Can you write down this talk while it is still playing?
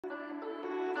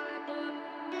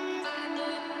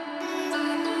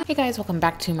Hey guys, welcome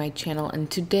back to my channel,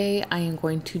 and today I am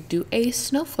going to do a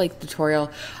snowflake tutorial.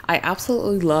 I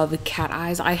absolutely love cat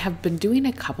eyes. I have been doing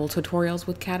a couple tutorials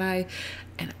with cat eye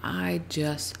and I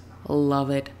just love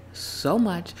it so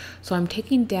much. So I'm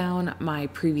taking down my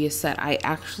previous set. I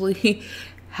actually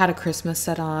had a Christmas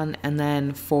set on, and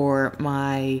then for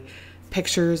my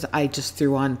pictures I just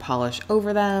threw on polish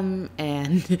over them,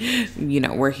 and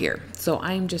we're here. So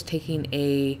I'm just taking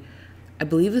I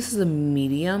believe this is a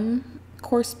medium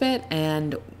coarse bit,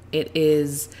 and it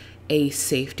is a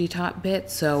safety top bit,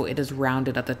 so it is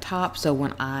rounded at the top, so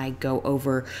when I go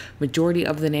over majority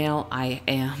of the nail I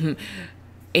am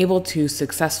able to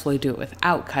successfully do it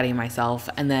without cutting myself.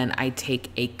 And then I take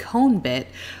a cone bit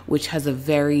which has a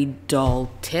very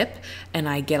dull tip, and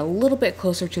I get a little bit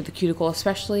closer to the cuticle,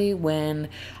 especially when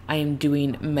I am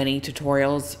doing many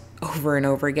tutorials over and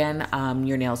over again.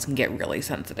 Your nails can get really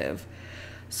sensitive.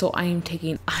 So I am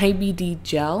taking IBD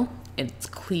gel, it's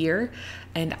clear,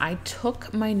 and I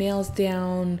took my nails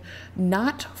down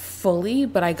not fully,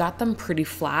 but I got them pretty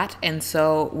flat, and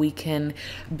so we can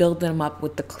build them up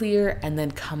with the clear and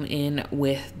then come in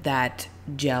with that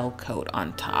gel coat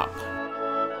on top.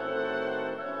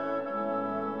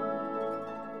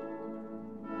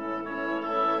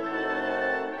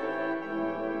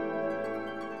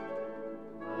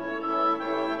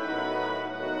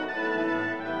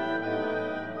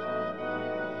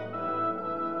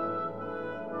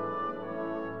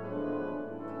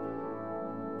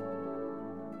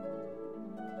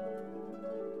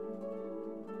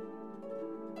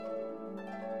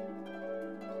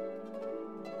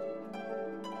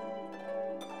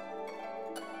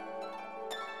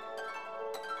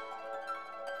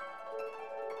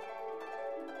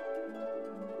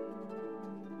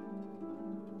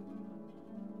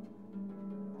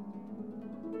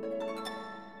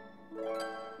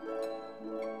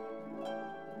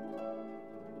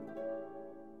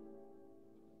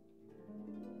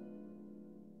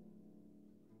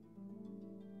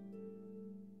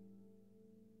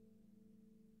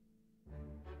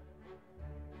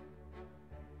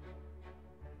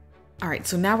 All right,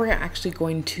 so now we're actually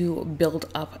going to build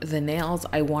up the nails.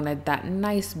 I wanted that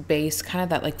nice base, kind of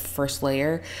that like first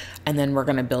layer, and then we're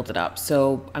gonna build it up.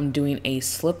 So I'm doing a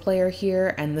slip layer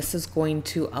here, and this is going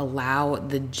to allow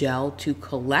the gel to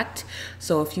collect.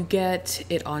 So if you get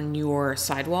it on your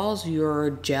sidewalls, your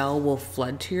gel will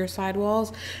flood to your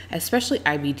sidewalls, especially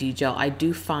IBD gel. I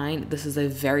do find this is a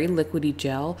very liquidy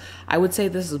gel. I would say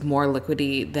this is more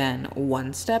liquidy than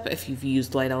One Step if you've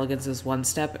used Light Elegance's One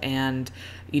Step, and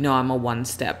I'm a One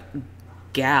Step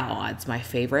gal. It's my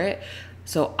favorite.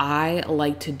 So I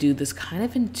like to do this kind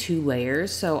of in 2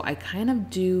 layers. So I kind of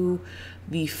do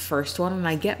the first one and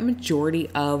I get majority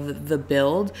of the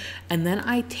build, and then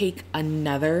I take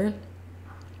another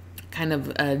kind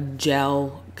of a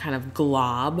gel kind of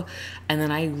glob, and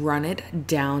then I run it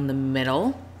down the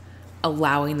middle,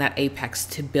 allowing that apex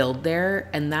to build there,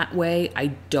 and that way I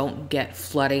don't get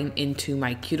flooding into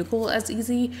my cuticle as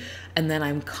easy. And then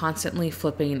I'm constantly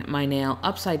flipping my nail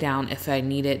upside down if I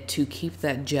need it to keep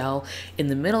that gel in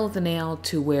the middle of the nail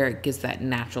to where it gives that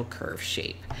natural curve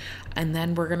shape. And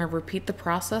then we're gonna repeat the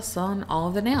process on all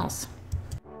of the nails.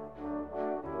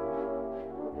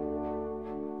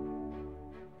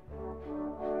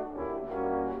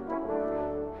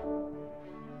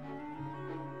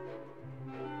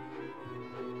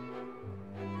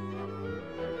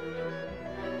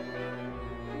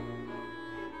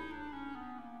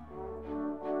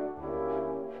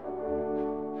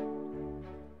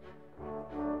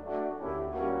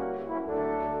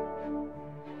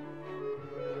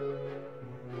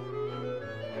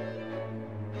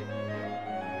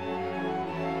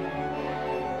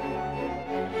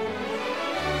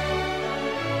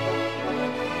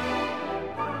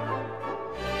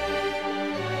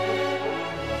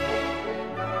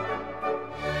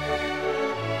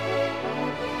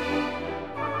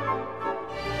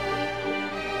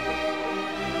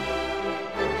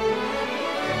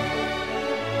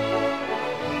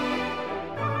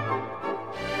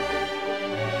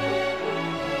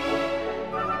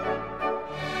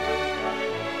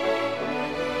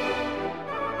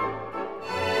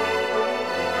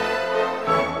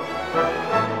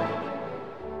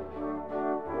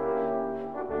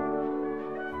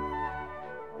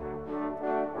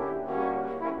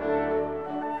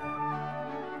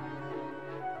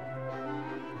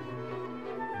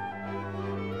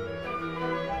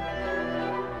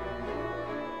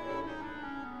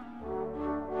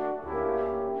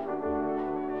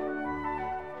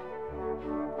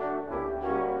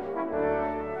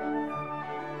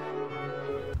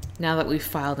 Now that we've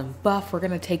filed and buffed, we're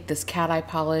gonna take this cat eye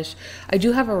polish. I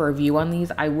do have a review on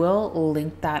these. I will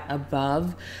link that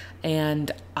above.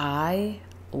 And I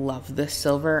love this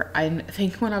silver. I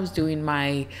think when I was doing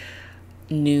my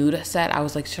nude set, I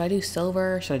was like, should I do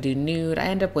silver? Should I do nude? I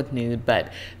end up with nude,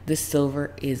 but this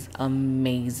silver is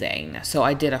amazing. So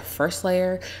I did a first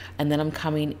layer, and then I'm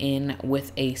coming in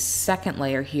with a second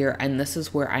layer here, and this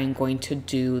is where I'm going to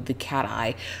do the cat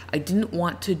eye. I didn't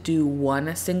want to do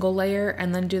one single layer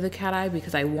and then do the cat eye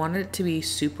because I wanted it to be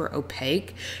super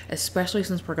opaque, especially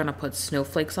since we're gonna put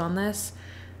snowflakes on this.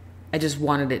 I just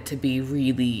wanted it to be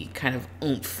really kind of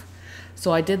oomph.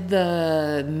 So I did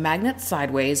the magnet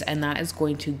sideways, and that is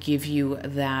going to give you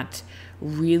that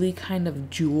really kind of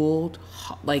jeweled,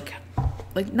 like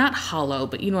not hollow,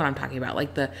 but you know what I'm talking about,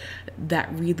 like that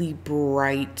really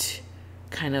bright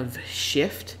kind of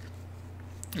shift.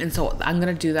 And so I'm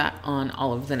gonna do that on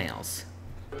all of the nails.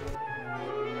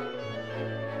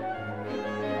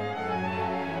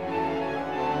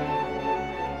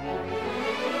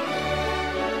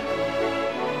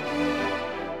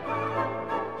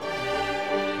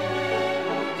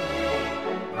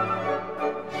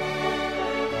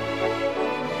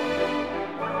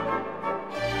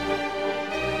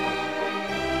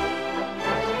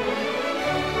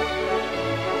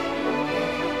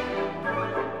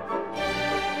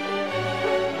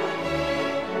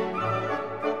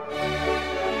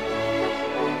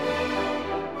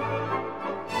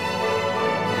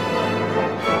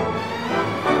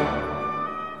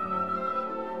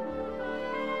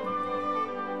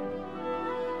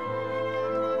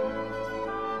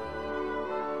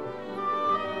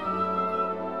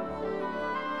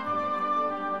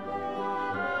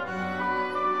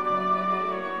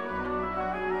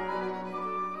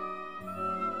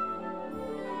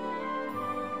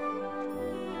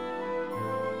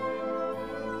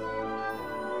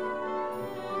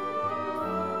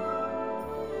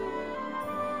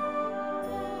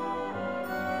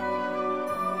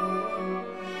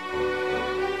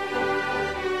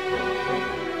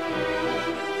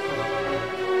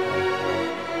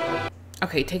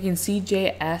 Okay, taking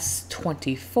CJS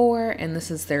 24, and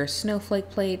this is their snowflake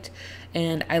plate.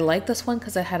 And I like this one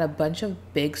because I had a bunch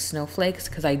of big snowflakes,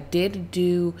 because I did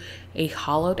do a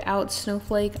hollowed out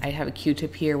snowflake. I have a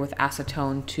Q-tip here with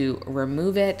acetone to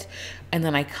remove it. And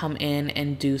then I come in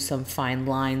and do some fine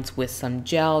lines with some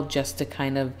gel just to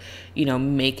kind of, you know,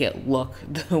 make it look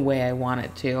the way I want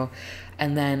it to.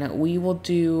 And then we will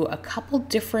do a couple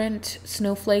different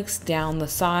snowflakes down the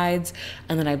sides.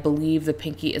 And then I believe the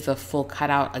pinky is a full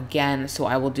cutout again. So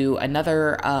I will do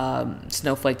another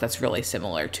snowflake that's really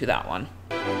similar to that one.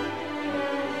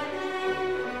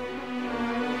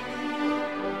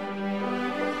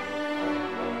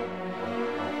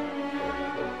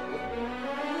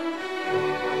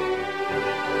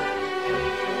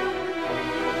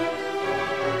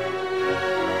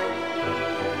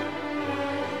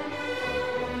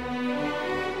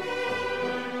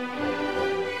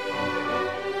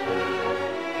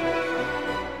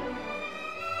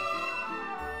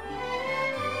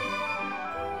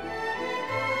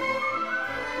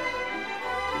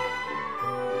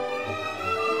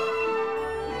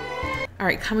 All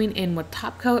right, coming in with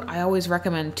top coat, I always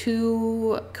recommend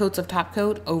 2 coats of top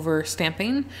coat over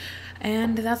stamping.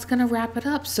 And that's gonna wrap it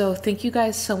up. So thank you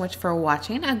guys so much for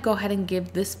watching. I'll go ahead and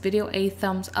give this video a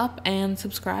thumbs up and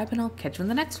subscribe, and I'll catch you in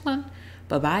the next one.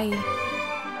 Bye-bye.